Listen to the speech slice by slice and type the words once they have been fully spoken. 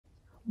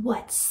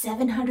What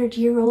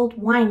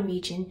 700-year-old wine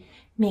region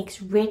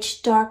makes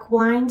rich, dark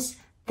wines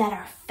that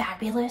are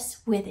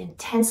fabulous with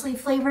intensely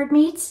flavored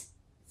meats?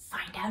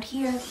 Find out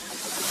here.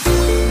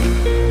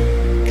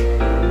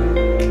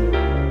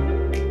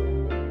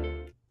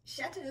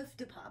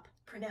 Chateauneuf-Du-Pape,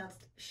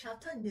 pronounced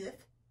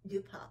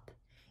Chateauneuf-Du-Pape,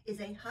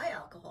 is a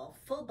high-alcohol,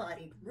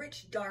 full-bodied,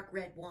 rich, dark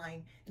red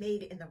wine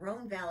made in the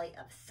Rhone Valley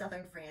of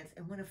southern France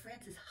in one of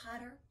France's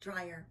hotter,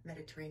 drier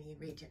Mediterranean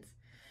regions.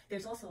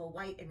 There's also a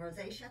white and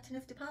rosé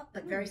Chateauneuf-Du-Pape,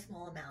 but very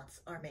small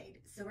amounts are made.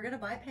 So we're going to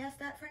bypass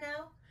that for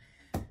now.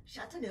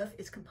 Chateauneuf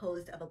is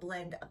composed of a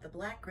blend of the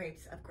black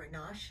grapes of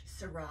Grenache,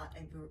 Syrah,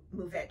 and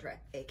mourvedre,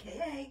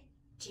 aka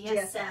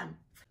GSM.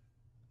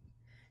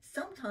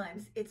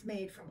 Sometimes it's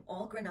made from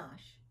all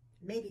Grenache,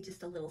 maybe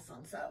just a little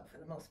Sancerre for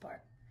the most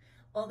part.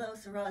 Although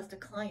Syrah is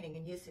declining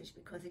in usage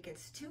because it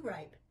gets too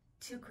ripe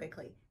too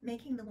quickly,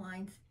 making the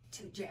wines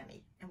too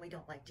jammy, and we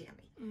don't like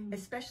jammy,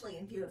 especially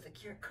in view of the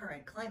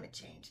current climate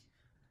change.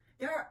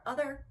 There are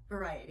other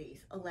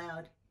varieties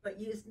allowed, but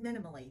used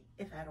minimally,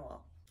 if at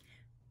all.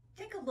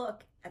 Take a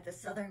look at the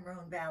southern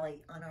Rhone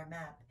Valley on our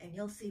map, and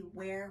you'll see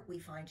where we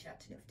find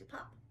Chateauneuf-Du-Pape.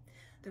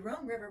 The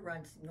Rhone River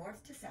runs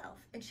north to south,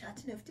 and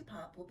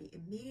Chateauneuf-Du-Pape will be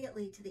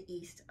immediately to the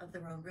east of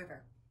the Rhone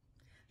River.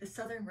 The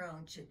southern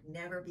Rhone should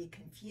never be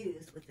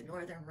confused with the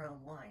northern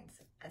Rhone wines,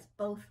 as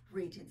both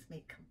regions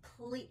make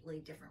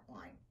completely different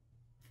wine.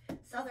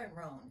 Southern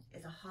Rhone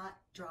is a hot,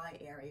 dry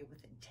area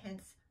with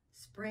intense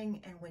spring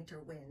and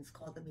winter winds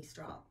called the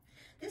Mistral.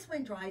 This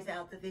wind dries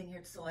out the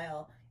vineyard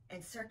soil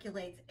and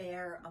circulates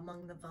air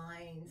among the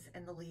vines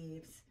and the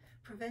leaves,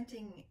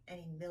 preventing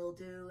any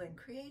mildew and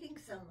creating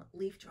some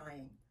leaf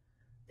drying.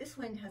 This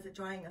wind has a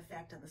drying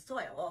effect on the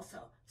soil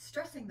also,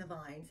 stressing the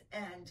vines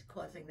and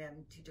causing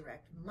them to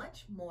direct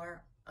much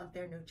more of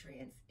their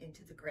nutrients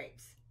into the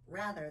grapes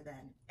rather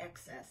than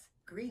excess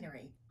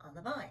greenery on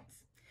the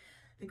vines.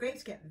 The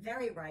grapes get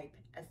very ripe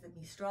as the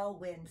Mistral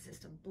wind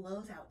system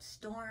blows out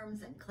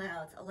storms and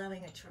clouds,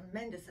 allowing a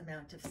tremendous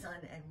amount of sun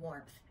and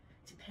warmth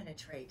to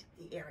penetrate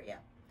the area.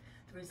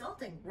 The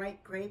resulting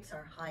ripe grapes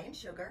are high in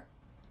sugar.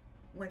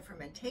 When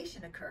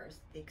fermentation occurs,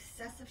 the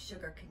excessive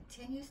sugar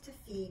continues to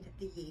feed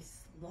the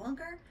yeast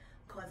longer,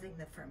 causing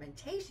the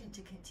fermentation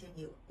to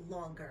continue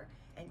longer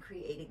and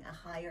creating a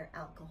higher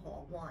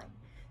alcohol wine.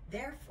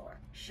 Therefore,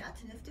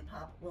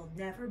 Chateauneuf-Du-Pape will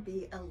never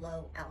be a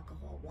low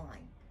alcohol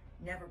wine,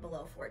 never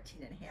below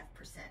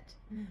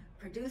 14.5%.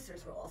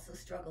 Producers will also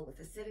struggle with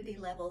acidity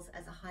levels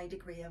as a high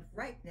degree of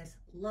ripeness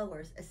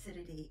lowers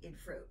acidity in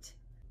fruit.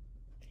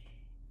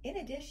 In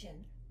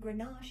addition,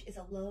 Grenache is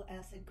a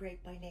low-acid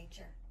grape by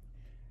nature.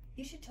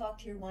 You should talk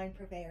to your wine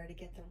purveyor to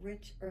get the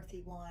rich,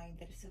 earthy wine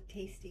that is so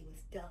tasty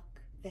with duck,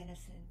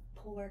 venison,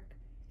 pork,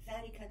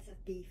 fatty cuts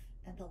of beef,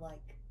 and the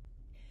like.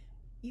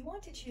 You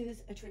want to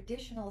choose a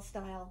traditional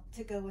style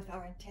to go with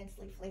our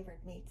intensely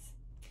flavored meats.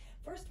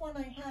 First one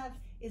I have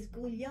is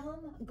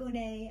Guillaume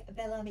Gonnet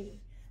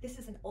Bellamy. This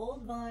is an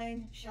old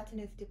vine,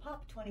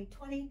 Chateauneuf-Du-Pape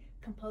 2020,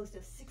 composed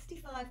of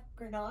 65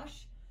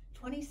 Grenache,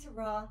 20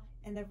 Syrah,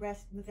 and the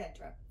rest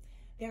mourvedre.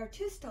 There are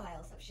two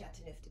styles of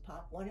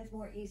Chateauneuf-Du-Pape. One is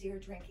more easier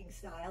drinking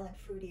style and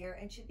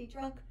fruitier and should be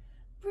drunk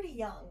pretty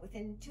young,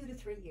 within 2 to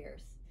 3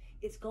 years.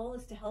 Its goal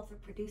is to help the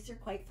producer,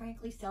 quite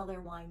frankly, sell their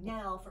wine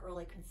now for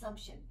early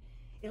consumption.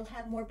 It'll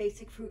have more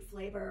basic fruit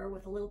flavor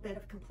with a little bit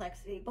of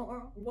complexity, but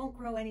won't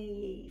grow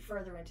any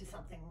further into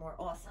something more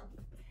awesome.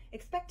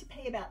 Expect to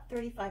pay about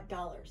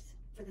 $35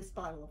 for this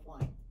bottle of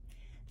wine.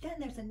 Then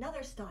there's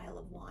another style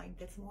of wine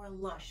that's more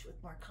lush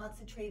with more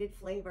concentrated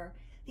flavor.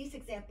 These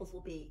examples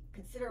will be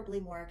considerably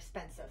more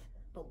expensive,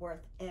 but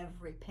worth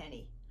every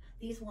penny.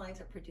 These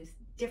wines are produced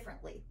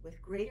differently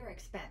with greater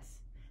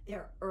expense.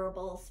 Their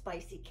herbal,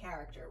 spicy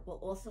character will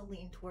also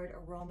lean toward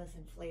aromas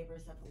and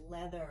flavors of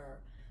leather,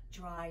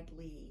 dried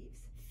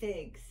leaves,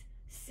 figs,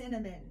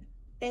 cinnamon,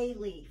 bay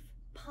leaf,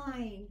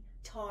 pine,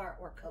 tar,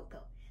 or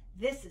cocoa.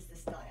 This is the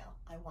style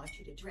I want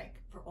you to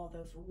drink for all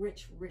those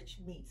rich, rich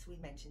meats we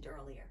mentioned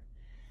earlier.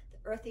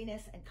 The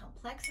earthiness and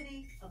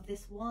complexity of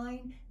this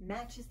wine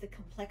matches the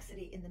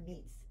complexity in the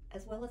meats,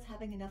 as well as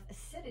having enough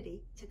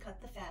acidity to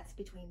cut the fats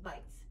between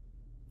bites.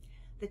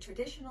 The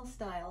traditional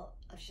style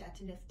of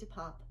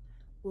Chateauneuf-Du-Pape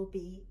will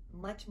be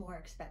much more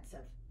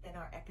expensive than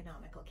our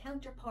economical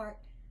counterpart,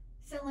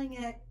 selling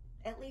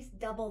at least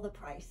double the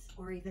price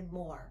or even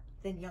more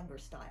than younger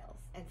styles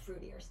and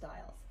fruitier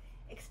styles.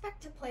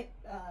 Expect to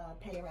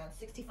pay around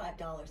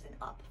 $65 and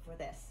up for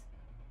this.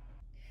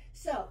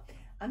 So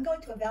I'm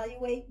going to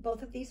evaluate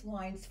both of these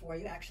wines for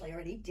you. Actually, I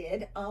already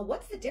did.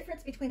 What's the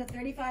difference between a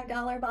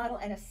 $35 bottle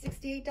and a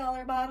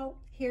 $68 bottle?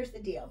 Here's the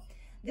deal.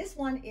 This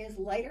one is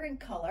lighter in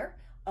color.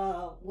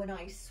 When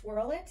I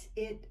swirl it,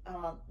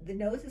 the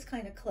nose is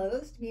kind of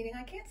closed, meaning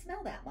I can't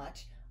smell that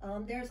much.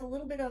 There's a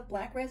little bit of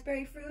black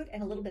raspberry fruit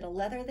and a little bit of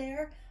leather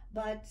there,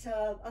 but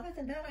other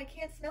than that, I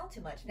can't smell too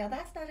much. Now,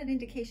 that's not an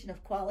indication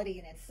of quality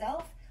in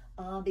itself,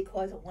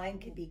 because a wine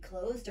can be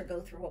closed or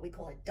go through what we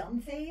call a dumb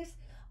phase.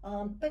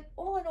 But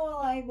all in all,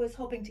 I was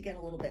hoping to get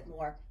a little bit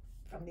more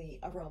from the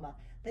aroma.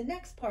 The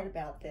next part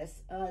about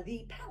this,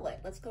 the palate.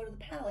 Let's go to the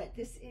palate.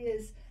 This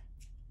is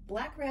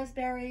black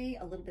raspberry,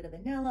 a little bit of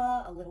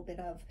vanilla, a little bit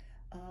of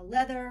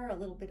leather, a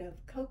little bit of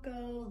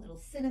cocoa, a little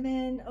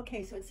cinnamon.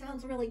 Okay, so it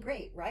sounds really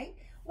great, right?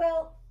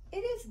 Well, it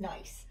is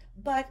nice,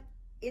 but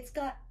it's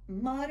got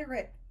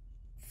moderate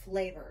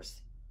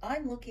flavors.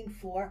 I'm looking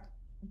for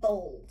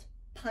bold,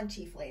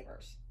 punchy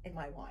flavors in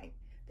my wine.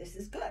 This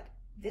is good.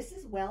 This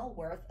is well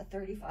worth a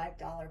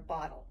 $35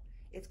 bottle.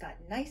 It's got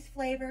nice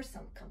flavor,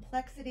 some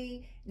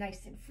complexity,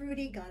 nice and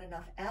fruity, got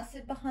enough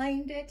acid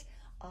behind it.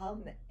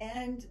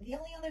 And the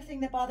only other thing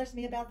that bothers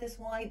me about this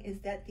wine is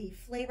that the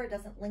flavor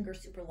doesn't linger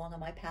super long on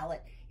my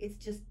palate. It's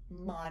just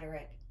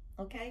moderate,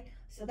 okay?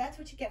 So that's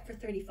what you get for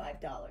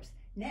 $35.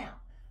 Now,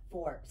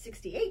 for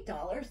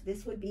 $68,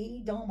 this would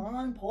be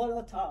Domaine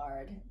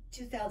Port-Latard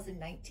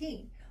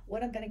 2019.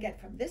 What I'm gonna get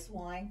from this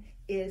wine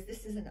is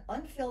this is an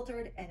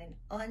unfiltered and an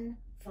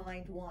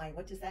unfined wine.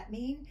 What does that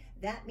mean?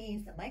 That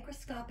means the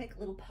microscopic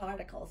little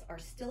particles are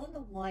still in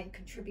the wine,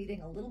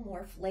 contributing a little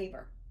more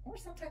flavor, or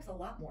sometimes a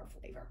lot more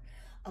flavor.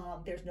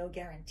 There's no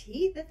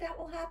guarantee that that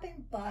will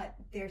happen, but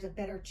there's a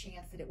better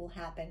chance that it will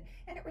happen,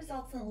 and it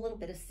results in a little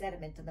bit of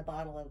sediment in the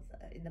bottom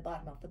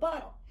of the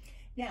bottle.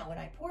 Now, when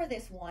I pour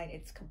this wine,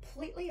 it's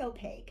completely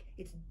opaque.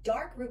 It's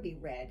dark ruby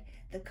red.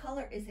 The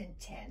color is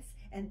intense.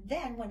 And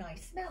then when I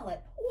smell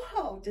it,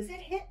 whoa, does it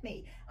hit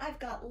me? I've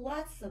got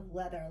lots of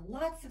leather,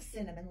 lots of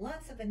cinnamon,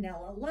 lots of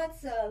vanilla,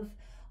 lots of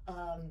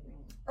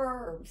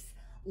herbs,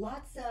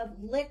 lots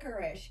of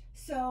licorice.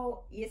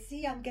 So you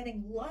see, I'm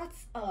getting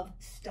lots of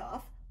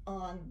stuff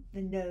on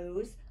the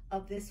nose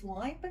of this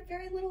wine, but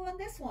very little on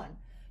this one.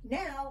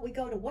 Now we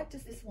go to, what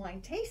does this wine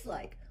taste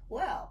like?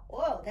 Well,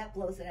 whoa, that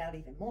blows it out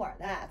even more.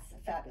 That's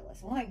a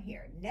fabulous wine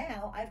here.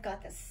 Now I've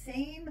got the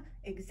same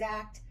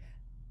exact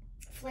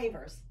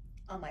flavors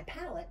on my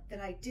palate that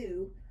I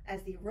do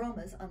as the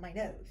aromas on my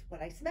nose.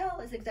 What I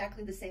smell is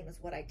exactly the same as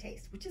what I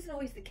taste, which isn't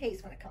always the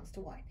case when it comes to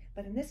wine,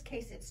 but in this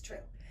case it's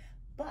true.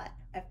 But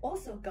I've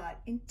also got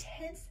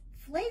intense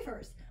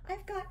flavors.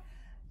 I've got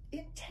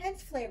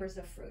intense flavors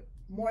of fruit.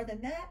 More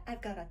than that,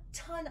 I've got a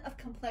ton of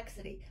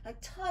complexity, a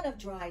ton of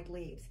dried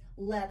leaves,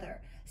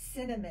 leather,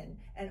 cinnamon,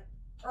 and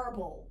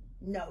herbal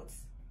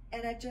notes.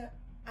 And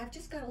I've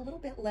just got a little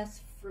bit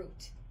less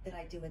fruit than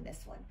I do in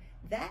this one.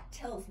 That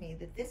tells me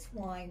that this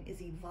wine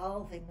is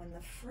evolving. When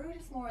the fruit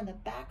is more in the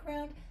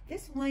background,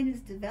 this wine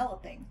is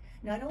developing.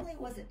 Not only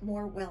was it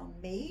more well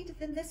made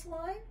than this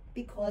wine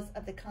because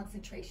of the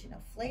concentration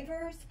of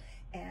flavors,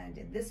 and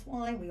in this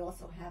wine we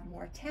also have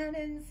more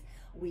tannins.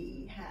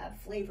 We have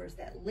flavors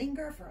that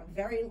linger for a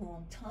very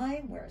long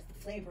time, whereas the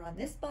flavor on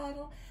this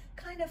bottle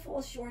kind of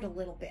falls short a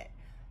little bit.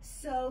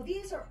 So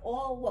these are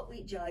all what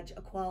we judge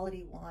a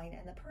quality wine,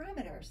 and the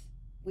parameters.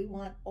 We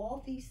want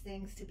all these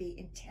things to be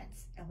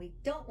intense, and we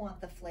don't want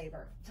the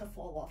flavor to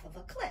fall off of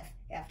a cliff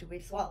after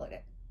we've swallowed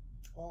it.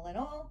 All in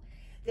all,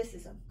 this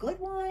is a good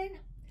wine,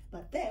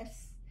 but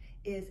this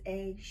is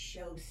a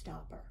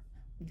showstopper.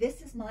 This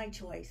is my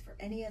choice for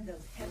any of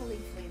those heavily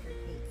flavored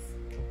meats.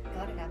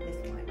 Gotta have this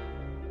wine.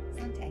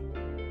 Santé.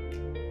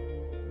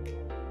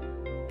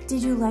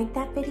 Did you like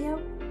that video?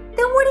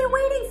 Then what are you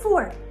waiting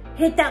for?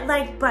 Hit that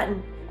like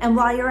button, and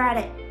while you're at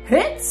it,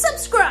 hit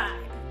subscribe,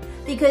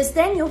 because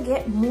then you'll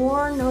get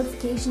more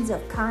notifications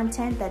of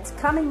content that's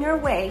coming your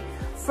way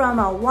from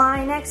a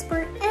wine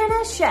expert and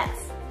a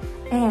chef.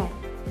 And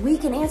we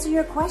can answer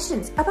your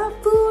questions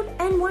about food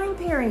and wine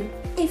pairing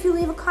if you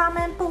leave a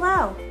comment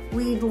below.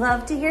 We'd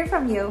love to hear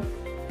from you.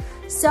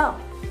 So,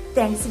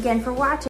 thanks again for watching.